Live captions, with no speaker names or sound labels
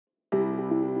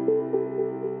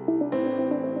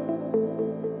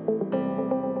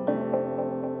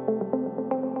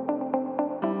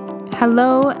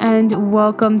Hello and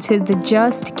welcome to the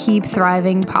Just Keep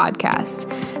Thriving podcast.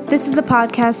 This is the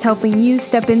podcast helping you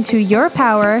step into your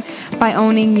power by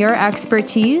owning your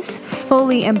expertise,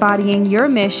 fully embodying your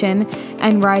mission,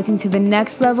 and rising to the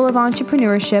next level of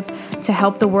entrepreneurship to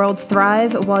help the world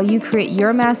thrive while you create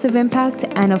your massive impact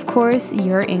and, of course,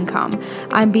 your income.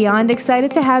 I'm beyond excited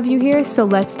to have you here, so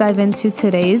let's dive into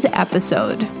today's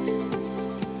episode.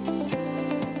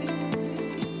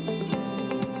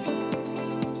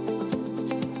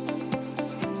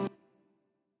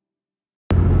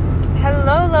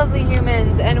 Hello, lovely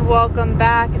humans, and welcome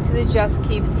back to the Just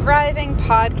Keep Thriving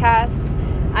podcast.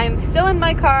 I'm still in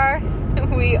my car.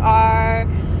 We are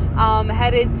my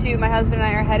husband and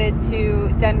I are headed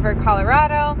to Denver,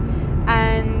 Colorado,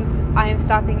 and I am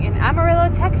stopping in Amarillo,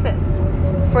 Texas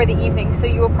for the evening. So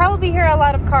you will probably hear a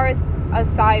lot of cars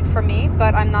aside from me,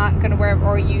 but I'm not going to wear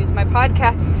or use my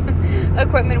podcast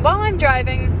equipment while I'm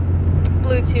driving.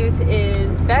 Bluetooth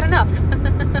is bad enough.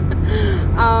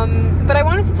 But I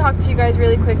wanted to talk to you guys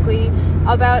really quickly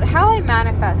about how I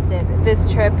manifested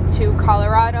this trip to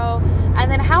Colorado, and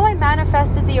then how I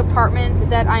manifested the apartment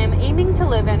that I am aiming to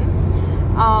live in,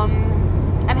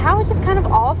 and how it just kind of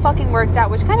all fucking worked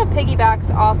out, which kind of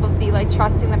piggybacks off of the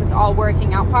trusting that it's all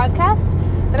working out podcast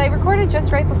that I recorded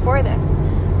just right before this.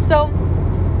 So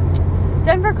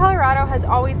Denver, Colorado has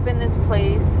always been this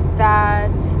place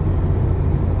that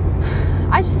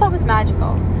I just thought was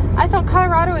magical. I thought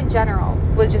Colorado in general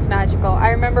was just magical. I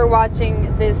remember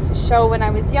watching this show when I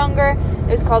was younger.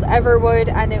 It was called Everwood,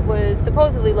 and it was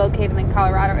supposedly located in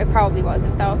Colorado. It probably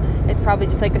wasn't, though. It's probably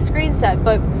just like a screen set.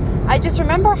 But I just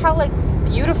remember how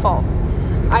beautiful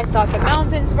I thought the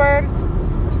mountains were,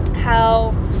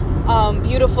 how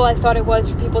beautiful I thought it was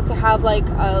for people to have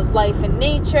a life in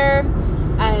nature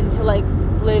and to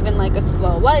live in a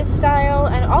slow lifestyle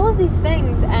and all of these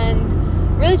things, and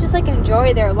really just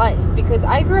enjoy their life. Because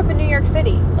I grew up in New York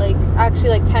City,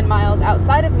 actually 10 miles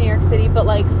outside of New York City, but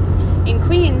in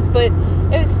Queens, but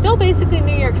it was still basically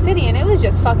New York City, and it was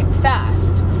just fucking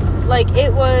fast.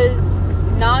 It was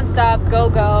nonstop,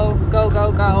 go,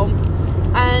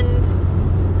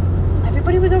 and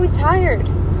everybody was always tired.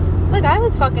 I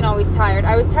was fucking always tired.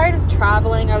 I was tired of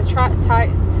traveling. I was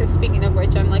tired, speaking of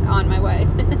which, I'm on my way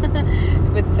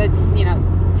with the,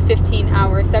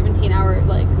 15-hour, 17-hour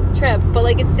trip, but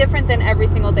it's different than every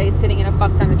single day sitting in a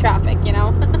fuck ton of traffic,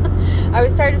 I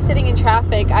was tired of sitting in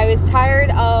traffic. I was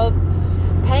tired of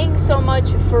paying so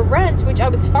much for rent, which I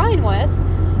was fine with,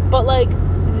 but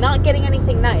not getting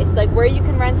anything nice. Where you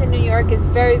can rent in New York is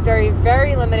very, very,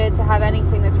 very limited to have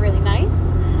anything that's really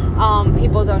nice.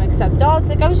 People don't accept dogs.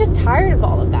 I was just tired of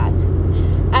all of that.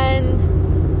 And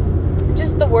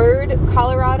just the word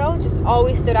Colorado just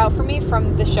always stood out for me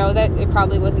from the show, that it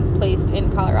probably wasn't placed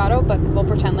in Colorado, but we'll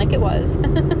pretend like it was.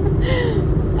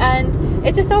 And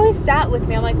it just always sat with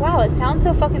me. I'm wow, it sounds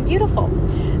so fucking beautiful.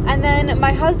 And then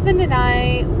my husband and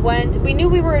I we knew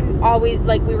we were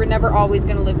never always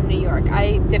going to live in New York.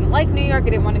 I didn't like New York. I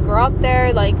didn't want to grow up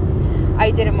there.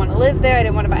 I didn't want to live there. I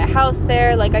didn't want to buy a house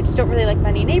there. I just don't really like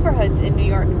many neighborhoods in New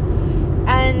York.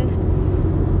 And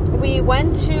we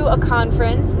went to a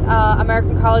conference,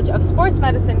 American College of Sports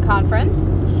Medicine conference,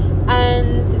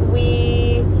 and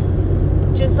we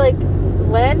just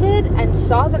landed and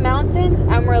saw the mountains,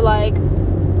 and we're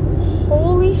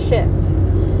holy shit,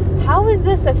 how is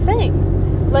this a thing?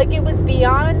 It was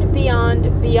beyond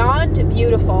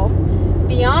beautiful,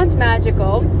 beyond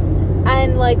magical,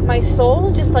 and my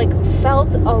soul just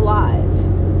felt alive.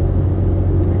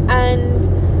 And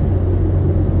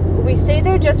we stayed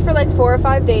there just for 4 or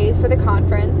 5 days for the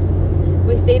conference.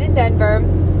 We stayed in Denver,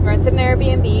 rented an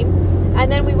Airbnb,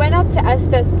 and then we went up to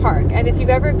Estes Park. And if you've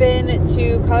ever been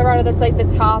to Colorado, that's the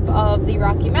top of the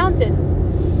Rocky Mountains.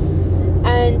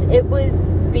 And it was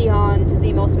beyond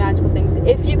the most magical things.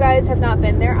 If you guys have not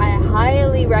been there, I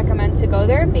highly recommend to go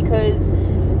there, because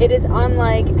it is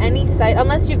unlike any site,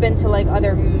 unless you've been to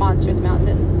other monstrous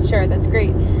mountains. Sure, that's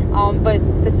great. But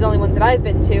this is the only ones that I've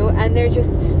been to, and they're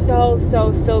just so,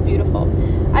 so, so beautiful.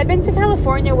 I've been to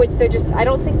California, which I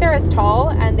don't think they're as tall,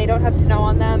 and they don't have snow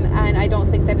on them, and I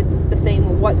don't think that it's the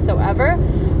same whatsoever.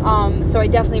 So I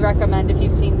definitely recommend, if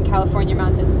you've seen California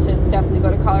mountains, to definitely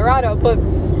go to Colorado. But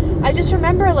I just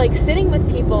remember sitting with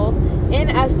people in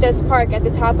Estes Park at the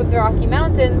top of the Rocky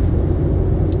Mountains,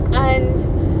 and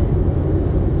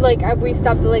we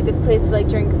stopped at this place to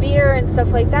drink beer and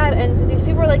stuff like that, and these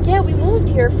people were yeah, we moved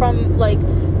here from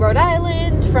Rhode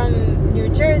Island, from New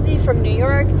Jersey, from New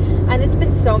York, and it's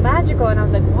been so magical. And I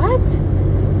was what?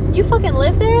 You fucking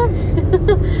live there?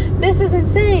 This is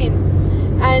insane.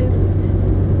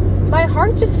 And my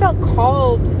heart just felt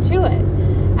called to it.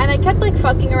 And I kept like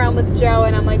fucking around with Joe,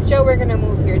 and I'm like, Joe, we're gonna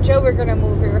move here. Joe, we're gonna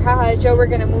move here. Haha, Joe, we're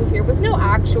gonna move here, with no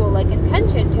actual like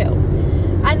intention to.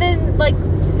 And then like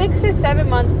 6 or 7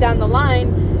 months down the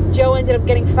line, Joe ended up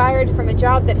getting fired from a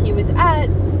job that he was at,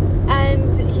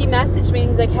 and he messaged me and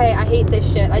he's like, hey, I hate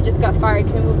this shit. I just got fired.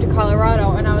 Can we move to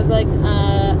Colorado? And I was like,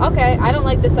 okay, I don't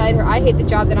like this either. I hate the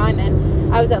job that I'm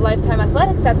in. I was at Lifetime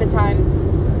Athletics at the time.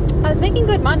 I was making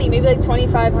good money, maybe like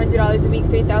 $2,500 a week,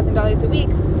 $3,000 a week.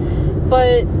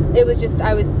 But it was just,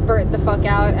 I was burnt the fuck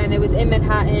out, and it was in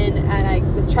Manhattan, and I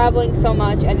was traveling so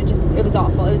much, and it was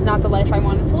awful. It was not the life I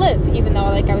wanted to live, even though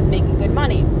like I was making good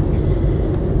money.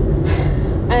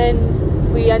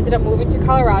 And we ended up moving to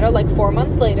Colorado like 4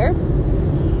 months later,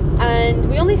 and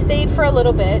we only stayed for a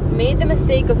little bit, made the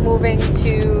mistake of moving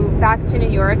back to New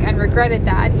York, and regretted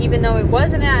that, even though it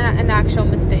wasn't an actual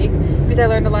mistake, because I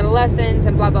learned a lot of lessons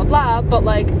and blah, blah, blah, but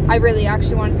like I really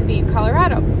actually wanted to be in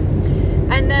Colorado.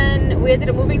 And then we ended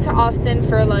up moving to Austin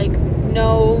for like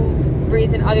no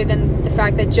reason other than the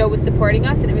fact that Joe was supporting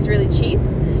us, and it was really cheap,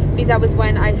 because that was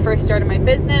when I first started my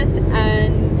business,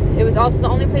 and it was also the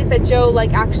only place that Joe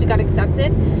like actually got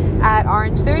accepted at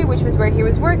Orange Theory, which was where he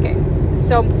was working.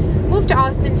 So moved to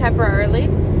Austin temporarily,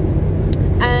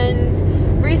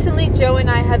 and recently Joe and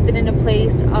I have been in a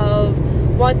place of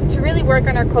wanting to really work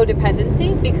on our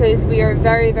codependency, because we are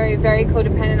very, very, very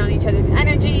codependent on each other's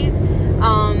energies,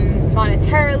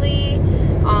 monetarily,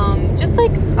 just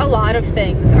like a lot of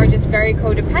things are just very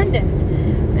codependent,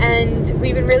 and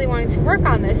we've been really wanting to work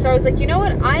on this. So I was like, you know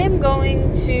what, I am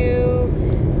going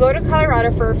to go to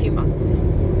Colorado for a few months,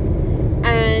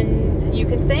 and you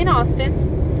can stay in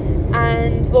Austin,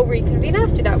 and we'll reconvene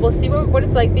after that. We'll see what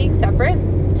it's like being separate.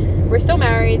 We're still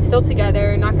married, still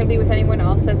together, not going to be with anyone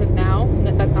else as of now.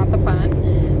 That's not the plan.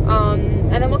 And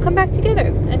then we'll come back together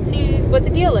and see what the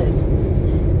deal is.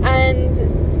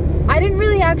 And I didn't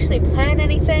really actually plan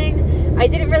anything. I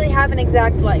didn't really have an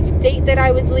exact like date that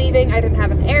I was leaving. I didn't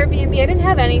have an Airbnb. I didn't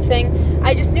have anything.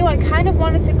 I just knew I kind of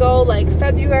wanted to go like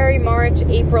February, March,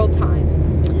 April time.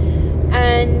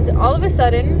 And all of a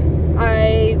sudden,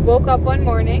 I woke up one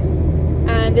morning,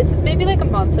 and this was maybe like a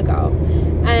month ago,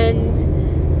 and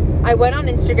I went on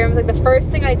Instagram. It was like the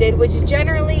first thing I did, which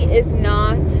generally is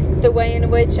not the way in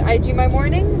which I do my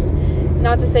mornings.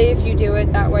 Not to say if you do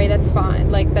it that way, that's fine.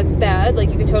 Like, that's bad.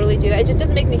 Like, you could totally do that. It just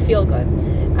doesn't make me feel good.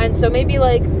 And so maybe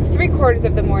like 3/4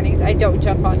 of the mornings I don't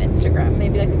jump on Instagram.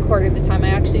 Maybe like a quarter of the time I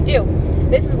actually do.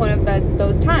 This is one of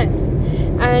those times.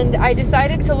 And I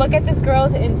decided to look at this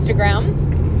girl's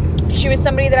Instagram. She was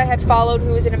somebody that I had followed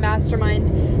who was in a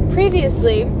mastermind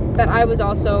previously that I was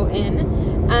also in.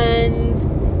 And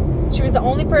she was the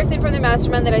only person from the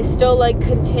mastermind that I still like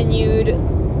continued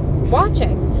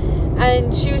watching.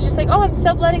 And she was just like, oh, I'm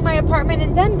subletting my apartment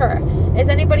in Denver. Is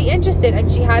anybody interested?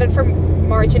 And she had it for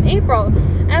March and April.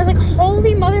 And I was like,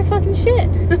 holy motherfucking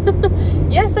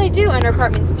shit. Yes, I do. And her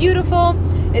apartment's beautiful.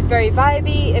 It's very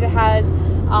vibey. It has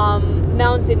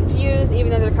mountain views, even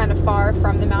though they're kind of far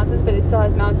from the mountains, but it still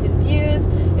has mountain views.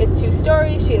 It's 2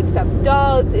 stories. She accepts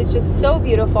dogs. It's just so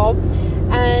beautiful.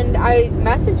 And I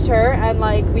messaged her, and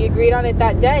like we agreed on it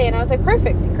that day, and I was like,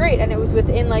 perfect, great. And it was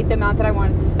within like the amount that I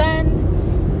wanted to spend.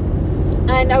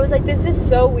 And I was like, this is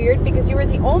so weird, because you were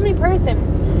the only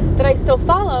person that I still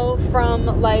follow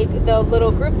from like the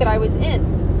little group that I was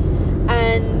in.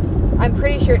 And I'm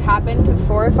pretty sure it happened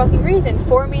for a fucking reason,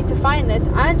 for me to find this.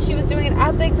 And she was doing it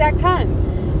at the exact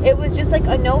time. It was just like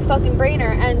a no fucking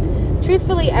brainer. And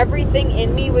truthfully, everything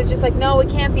in me was just like, no, it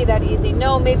can't be that easy.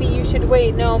 No, maybe you should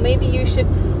wait. No, maybe you should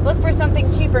look for something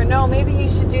cheaper. No, maybe you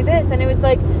should do this. And it was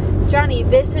like, Johnny,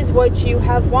 this is what you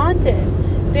have wanted.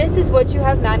 This is what you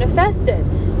have manifested.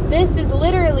 This is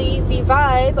literally the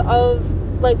vibe of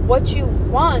like what you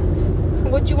want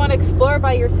to explore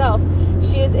by yourself.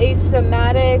 She is a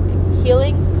somatic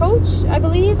healing coach, I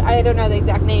believe. I don't know the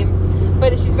exact name,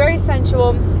 but she's very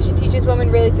sensual. She teaches women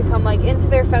really to come like into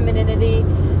their femininity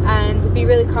and be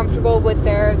really comfortable with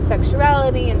their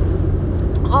sexuality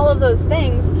and all of those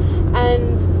things.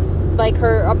 And like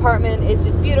her apartment is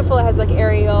just beautiful. It has like an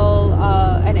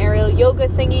aerial yoga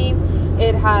thingy.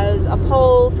 It has a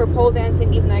pole for pole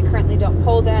dancing, even though I currently don't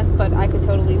pole dance, but I could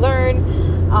totally learn.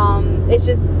 It's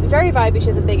just very vibey. She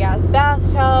has a big ass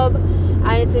bathtub,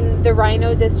 and it's in the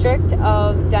Rhino district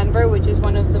of Denver, which is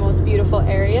one of the most beautiful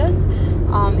areas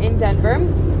in Denver.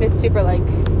 It's super like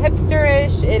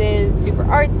hipsterish. It is super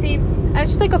artsy, and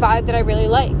it's just like a vibe that I really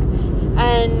like.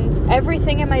 And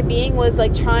everything in my being was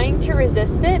like trying to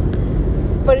resist it,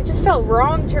 but it just felt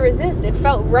wrong to resist. It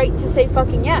felt right to say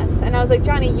fucking yes. And I was like,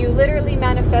 Johnny, you literally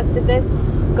manifested this.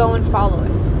 Go and follow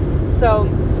it. So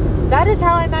that is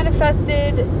how I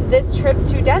manifested this trip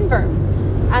to Denver.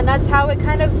 And that's how it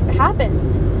kind of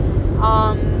happened.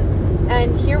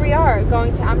 And here we are,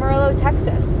 going to Amarillo,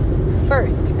 Texas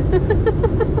first.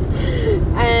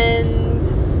 And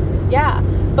yeah,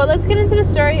 but let's get into the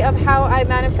story of how I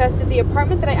manifested the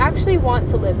apartment that I actually want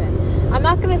to live in. I'm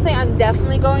not going to say I'm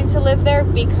definitely going to live there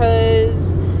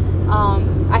because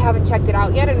I haven't checked it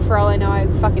out yet, and for all I know, I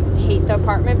fucking hate the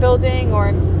apartment building,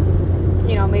 or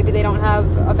maybe they don't have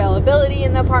availability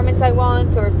in the apartments I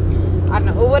want, or I don't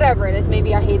know, whatever it is.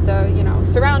 Maybe I hate the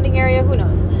surrounding area, who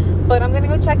knows. But I'm gonna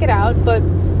go check it out. But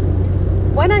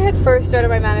when I had first started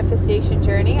my manifestation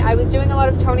journey, I was doing a lot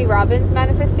of Tony Robbins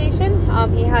manifestation.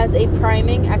 He has a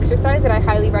priming exercise that I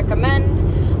highly recommend.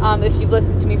 If you've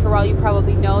listened to me for a while, you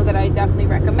probably know that I definitely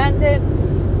recommend it.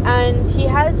 And he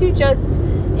has you just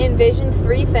envision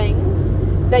 3 things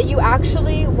that you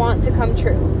actually want to come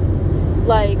true.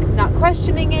 Like, not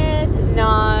questioning it,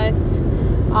 not,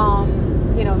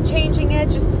 changing it,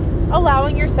 just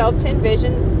allowing yourself to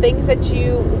envision things that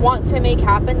you want to make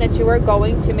happen, that you are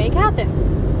going to make happen.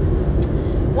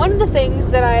 One of the things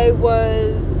that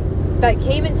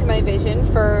came into my vision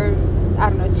for,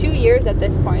 2 years at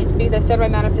this point, because I started my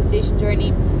manifestation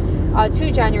journey 2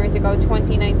 Januaries ago,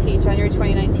 January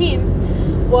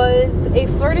 2019, was a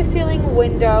floor-to-ceiling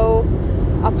window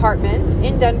apartment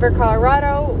in Denver,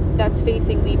 Colorado, that's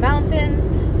facing the mountains.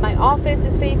 My office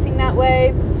is facing that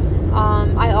way.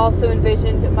 I also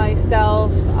envisioned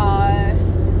myself,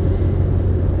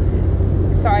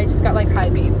 sorry, I just got high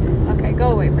beeped. Okay,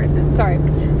 go away, person. Sorry.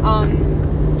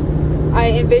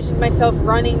 I envisioned myself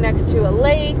running next to a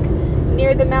lake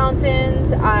near the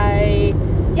mountains. I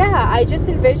just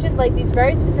envisioned these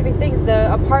very specific things.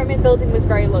 The apartment building was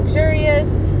very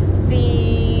luxurious.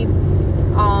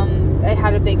 It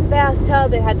had a big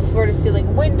bathtub. It had the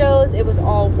floor-to-ceiling windows. It was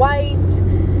all white.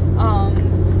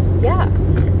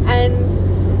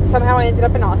 And somehow I ended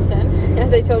up in Austin,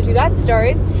 as I told you that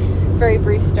story. Very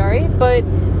brief story. But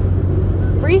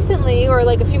recently, or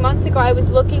a few months ago, I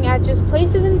was looking at just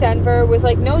places in Denver with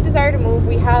no desire to move.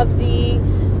 We have the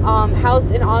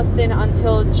house in Austin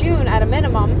until June at a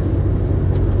minimum.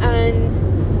 And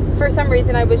for some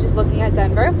reason, I was just looking at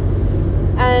Denver.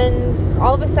 And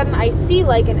all of a sudden, I see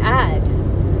an ad.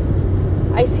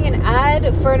 I see an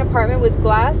ad for an apartment with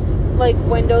glass,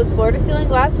 windows, floor-to-ceiling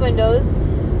glass windows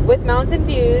with mountain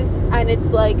views. And it's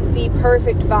the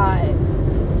perfect vibe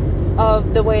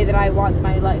of the way that I want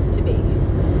my life to be.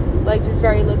 Just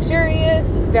very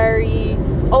luxurious, very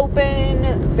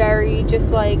open, very just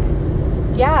the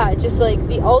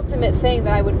ultimate thing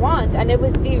that I would want. And it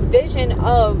was the vision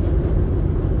of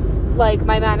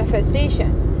my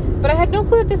manifestation. But I had no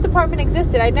clue that this apartment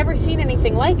existed. I'd never seen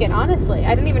anything like it, honestly.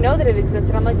 I didn't even know that it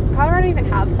existed. I'm does Colorado even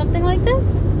have something like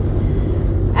this?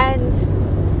 And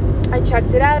I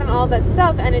checked it out and all that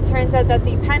stuff, and it turns out that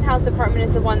the penthouse apartment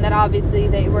is the one that obviously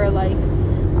they were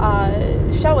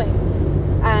showing.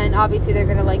 And obviously they're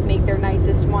gonna make their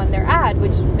nicest one their ad,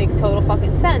 which makes total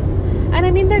fucking sense. And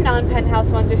I mean, their non-penthouse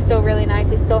ones are still really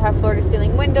nice. They still have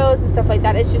floor-to-ceiling windows and stuff like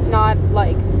that. It's just not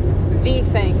the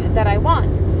thing that I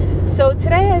want. So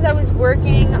today, as I was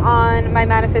working on my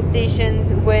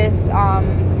manifestations with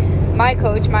my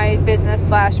coach, my business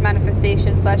 /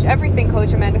 manifestation / everything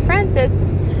coach, Amanda Francis,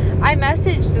 I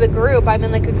messaged the group. I'm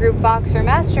in a group Voxer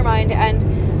mastermind, and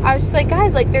I was just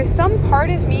guys, there's some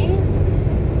part of me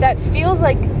that feels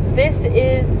this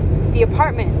is the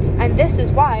apartment, and this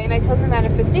is why. And I told them the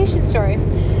manifestation story,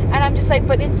 and I'm just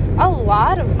but it's a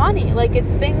lot of money.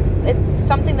 It's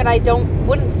something that I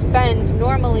wouldn't spend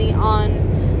normally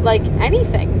on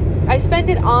anything. I spend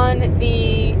it on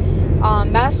the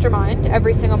mastermind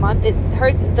every single month.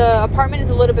 The apartment is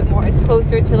a little bit more. It's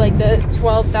closer to the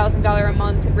 $12,000 a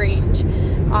month range,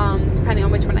 depending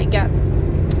on which one I get.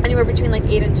 Anywhere between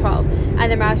 8 and 12.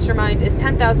 And the mastermind is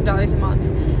 $10,000 a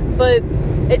month. But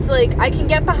it's I can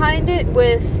get behind it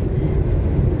with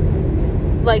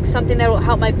something that will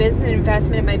help my business and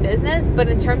investment in my business. But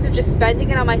in terms of just spending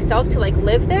it on myself to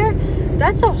live there,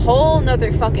 that's a whole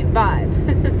nother fucking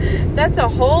vibe. That's a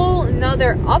whole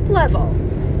nother up level,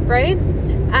 right?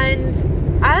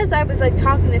 And as I was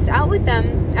talking this out with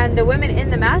them and the women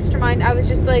in the mastermind, I was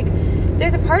just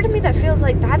there's a part of me that feels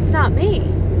that's not me.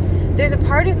 There's a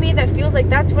part of me that feels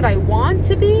that's what I want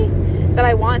to be, that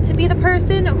I want to be the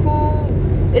person who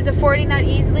is affording that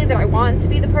easily, that I want to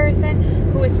be the person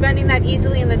who is spending that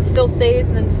easily and then still saves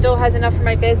and then still has enough for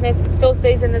my business and still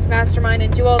stays in this mastermind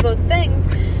and do all those things.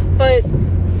 But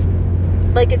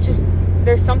it's just,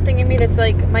 there's something in me that's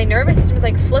my nervous system is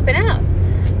flipping out.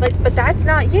 But that's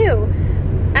not you.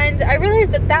 And I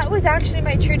realized that was actually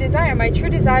my true desire. My true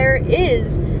desire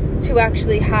is to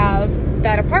actually have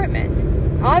that apartment.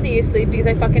 obviously, because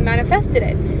I fucking manifested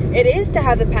it. It is to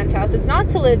have the penthouse. It's not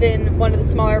to live in one of the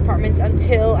smaller apartments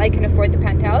until I can afford the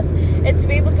penthouse. It's to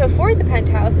be able to afford the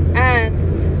penthouse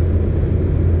and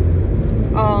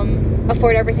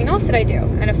afford everything else that I do,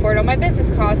 and afford all my business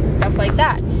costs and stuff like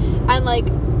that. And like,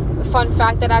 fun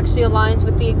fact that actually aligns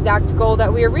with the exact goal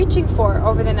that we are reaching for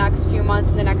over the next few months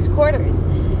and the next quarters.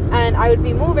 And I would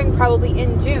be moving probably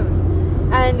in June.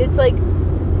 And it's like,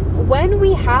 when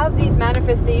we have these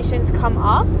manifestations come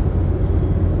up,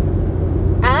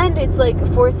 and it's like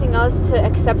forcing us to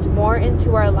accept more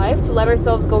into our life, to let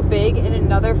ourselves go big in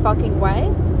another fucking way,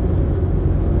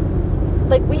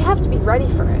 like, we have to be ready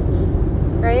for it,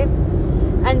 right?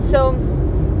 And so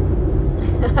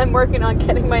I'm working on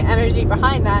getting my energy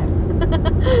behind that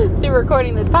through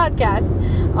recording this podcast.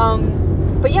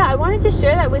 But yeah, I wanted to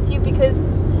share that with you because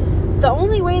the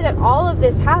only way that all of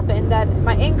this happened, that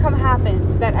my income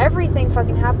happened, that everything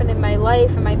fucking happened in my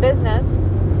life and my business,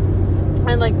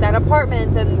 and like that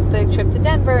apartment and the trip to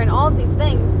Denver and all of these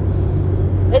things,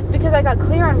 is because I got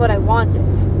clear on what I wanted.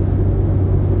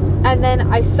 And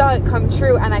then I saw it come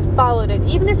true and I followed it,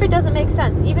 even if it doesn't make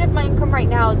sense. Even if my income right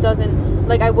now doesn't,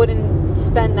 like, I wouldn't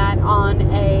spend that on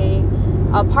a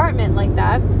apartment like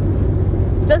that.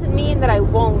 Doesn't mean that I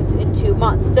won't in 2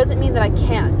 months. Doesn't mean that I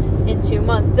can't in 2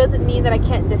 months. Doesn't mean that I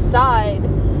can't decide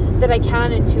that I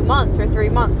can in 2 months or 3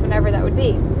 months, whenever that would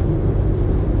be.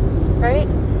 Right?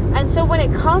 And so when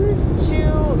it comes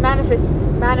to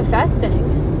manifesting,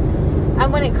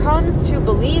 and when it comes to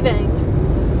believing,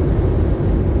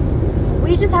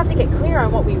 we just have to get clear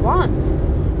on what we want.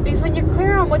 Because when you're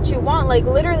clear on what you want, like,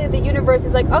 literally the universe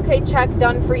is like, okay, check,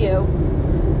 done for you.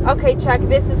 Okay, check,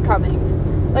 this is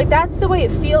coming. Like, that's the way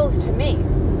it feels to me.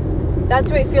 That's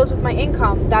the way it feels with my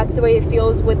income. That's the way it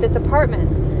feels with this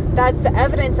apartment. That's the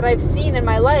evidence that I've seen in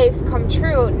my life come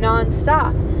true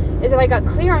nonstop. Is that I got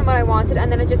clear on what I wanted,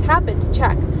 and then it just happened.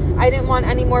 Check. I didn't want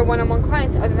any more one-on-one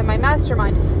clients other than my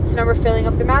mastermind. So now we're filling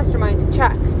up the mastermind.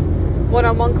 Check.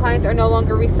 One-on-one clients are no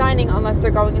longer re-signing unless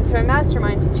they're going into a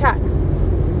mastermind. Check.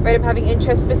 Right? I'm having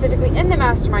interest specifically in the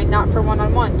mastermind, not for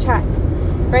one-on-one. Check.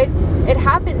 Right? It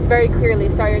happens very clearly.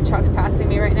 Sorry, your truck's passing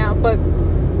me right now. But,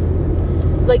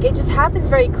 like, it just happens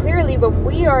very clearly when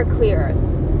we are clear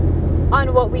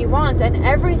on what we want. And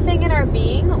everything in our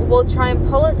being will try and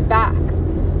pull us back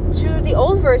to the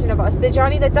old version of us. The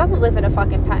Johnny that doesn't live in a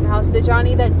fucking penthouse. The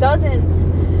Johnny that doesn't,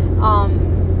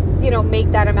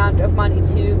 make that amount of money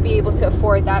to be able to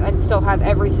afford that and still have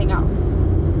everything else.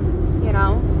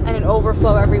 And an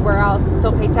overflow everywhere else and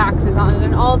still pay taxes on it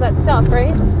and all of that stuff,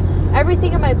 right?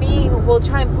 Everything in my being will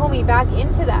try and pull me back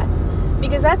into that,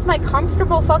 because that's my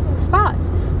comfortable fucking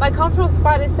spot. My comfortable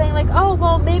spot is saying, like, oh,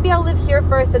 well, maybe I'll live here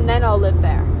first and then I'll live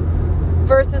there.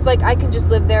 Versus, like, I can just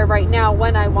live there right now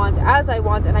when I want, as I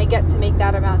want, and I get to make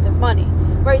that amount of money.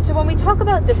 Right? So when we talk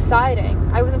about deciding,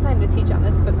 I wasn't planning to teach on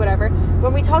this, but whatever.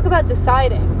 When we talk about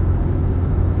deciding,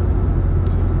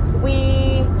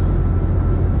 we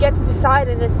get to decide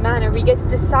in this manner. We get to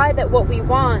decide that what we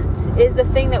want is the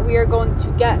thing that we are going to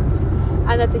get,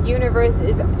 and that the universe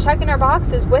is checking our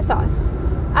boxes with us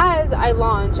as I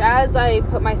launch, as I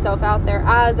put myself out there,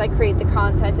 as I create the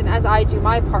content, and as I do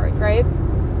my part, right?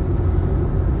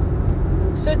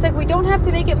 So it's like, we don't have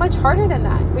to make it much harder than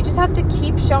that. We just have to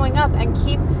keep showing up and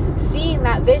keep seeing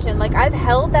that vision. Like, I've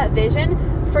held that vision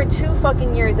for 2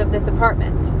 fucking years of this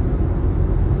apartment.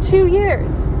 2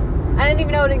 years. I didn't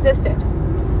even know it existed.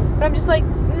 But I'm just like,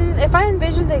 if I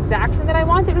envisioned the exact thing that I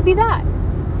want, it would be that.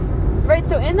 Right?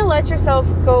 So in the Let Yourself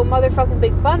Go motherfucking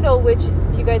big bundle, which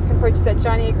you guys can purchase at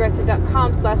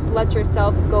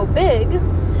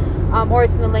johnnyaggressive.com/letyourselfgobig, or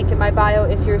it's in the link in my bio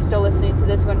if you're still listening to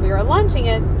this when we are launching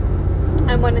it.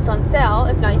 And when it's on sale,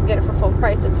 if not, you can get it for full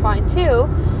price. That's fine too.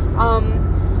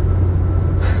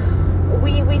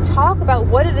 We talk about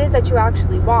what it is that you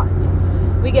actually want.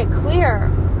 We get clear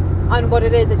on what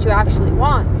it is that you actually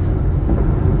want.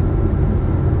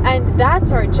 And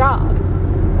that's our job.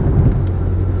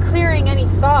 Clearing any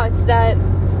thoughts that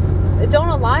don't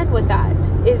align with that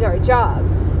is our job.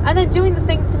 And then doing the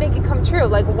things to make it come true.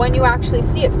 Like, when you actually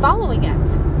see it, following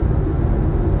it.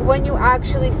 When you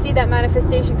actually see that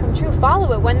manifestation come true,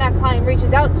 follow it. When that client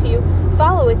reaches out to you,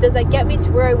 follow it. Does that get me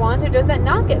to where I want, or does that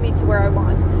not get me to where I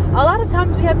want? A lot of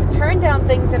times we have to turn down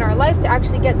things in our life to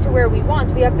actually get to where we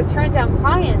want. We have to turn down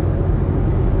clients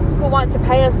who want to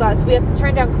pay us less. We have to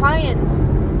turn down clients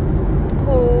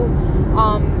who,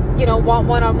 want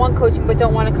one-on-one coaching but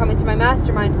don't want to come into my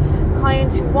mastermind.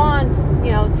 Clients who want,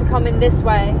 to come in this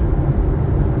way.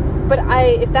 But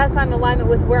if that's not in alignment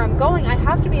with where I'm going, I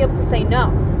have to be able to say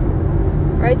no.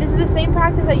 Right? This is the same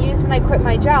practice I used when I quit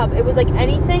my job. It was like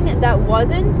anything that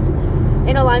wasn't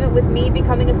in alignment with me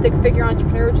becoming a 6-figure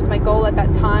entrepreneur, which was my goal at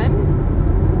that time,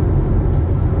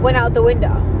 went out the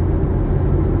window.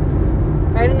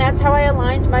 Right? And that's how I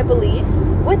aligned my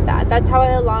beliefs with that. That's how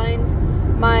I aligned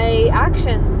my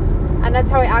actions. And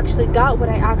that's how I actually got what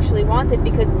I actually wanted,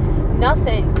 because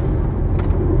nothing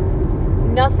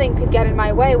could get in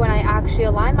my way when I actually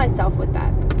align myself with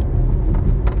that.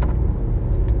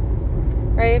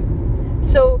 Right?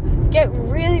 So get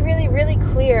really, really, really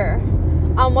clear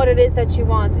on what it is that you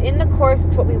want. In the course,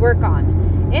 it's what we work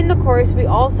on. In the course, we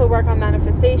also work on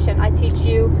manifestation. I teach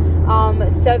you my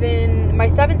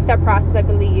 7-step process, I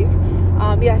believe.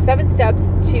 7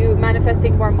 steps to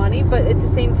manifesting more money, but it's the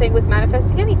same thing with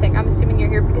manifesting anything. I'm assuming you're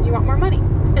here because you want more money.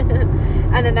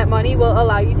 And then that money will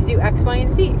allow you to do X, Y,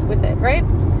 and Z with it, right?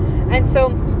 And so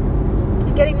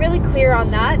getting really clear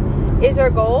on that is our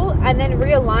goal, and then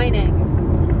realigning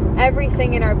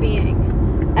everything in our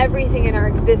being, everything in our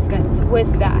existence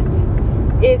with that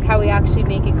is how we actually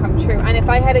make it come true. And if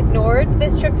I had ignored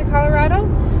this trip to Colorado,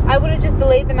 I would have just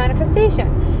delayed the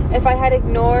manifestation. If I had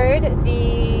ignored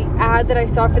the ad that I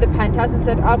saw for the penthouse and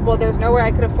said, oh, well, there's nowhere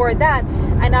I could afford that,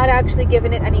 and not actually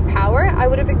given it any power, I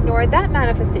would have ignored that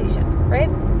manifestation, right?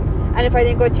 And if I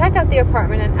didn't go check out the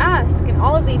apartment and ask and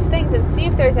all of these things and see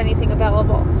if there's anything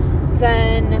available,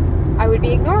 then I would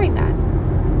be ignoring that,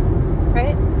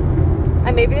 right?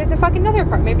 And maybe there's a fucking another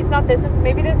apartment. Maybe it's not this one.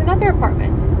 Maybe there's another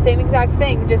apartment. Same exact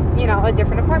thing, just, a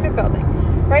different apartment building,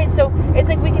 right? So it's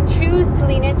like we can choose to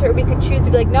lean into it, or we could choose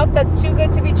to be like, nope, that's too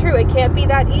good to be true. It can't be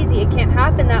that easy. It can't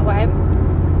happen that way,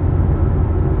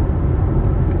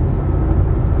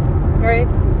 right?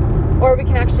 Or we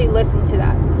can actually listen to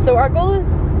that. So our goal is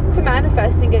to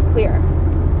manifest and get clear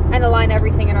and align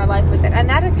everything in our life with it. And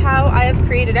that is how I have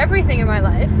created everything in my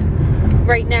life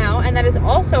right now. And that is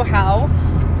also how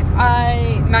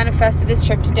I manifested this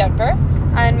trip to Denver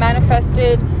and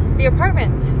manifested the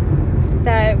apartment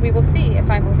that we will see if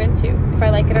I move into. If I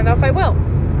like it enough, I will,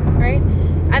 right?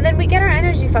 And then we get our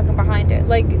energy fucking behind it.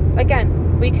 Like,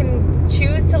 again, we can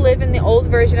choose to live in the old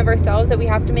version of ourselves, that we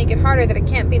have to make it harder, that it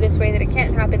can't be this way, that it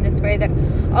can't happen this way, that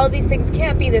all these things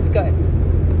can't be this good,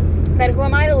 that who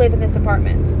am I to live in this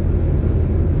apartment?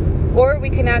 Or we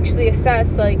can actually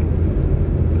assess, like,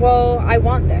 well, I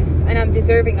want this, and I'm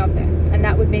deserving of this, and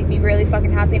that would make me really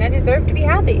fucking happy, and I deserve to be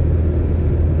happy,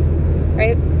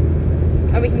 right?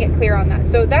 And we can get clear on that.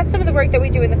 So that's some of the work that we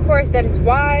do in the course. That is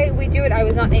why we do it. I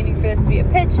was not aiming for this to be a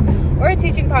pitch or a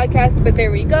teaching podcast, but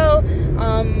there we go.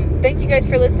 Thank you guys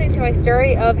for listening to my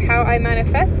story of how I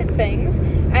manifested things,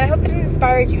 and I hope that it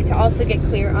inspired you to also get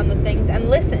clear on the things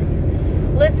and listen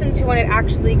to when it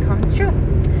actually comes true.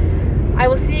 I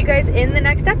will see you guys in the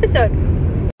next episode.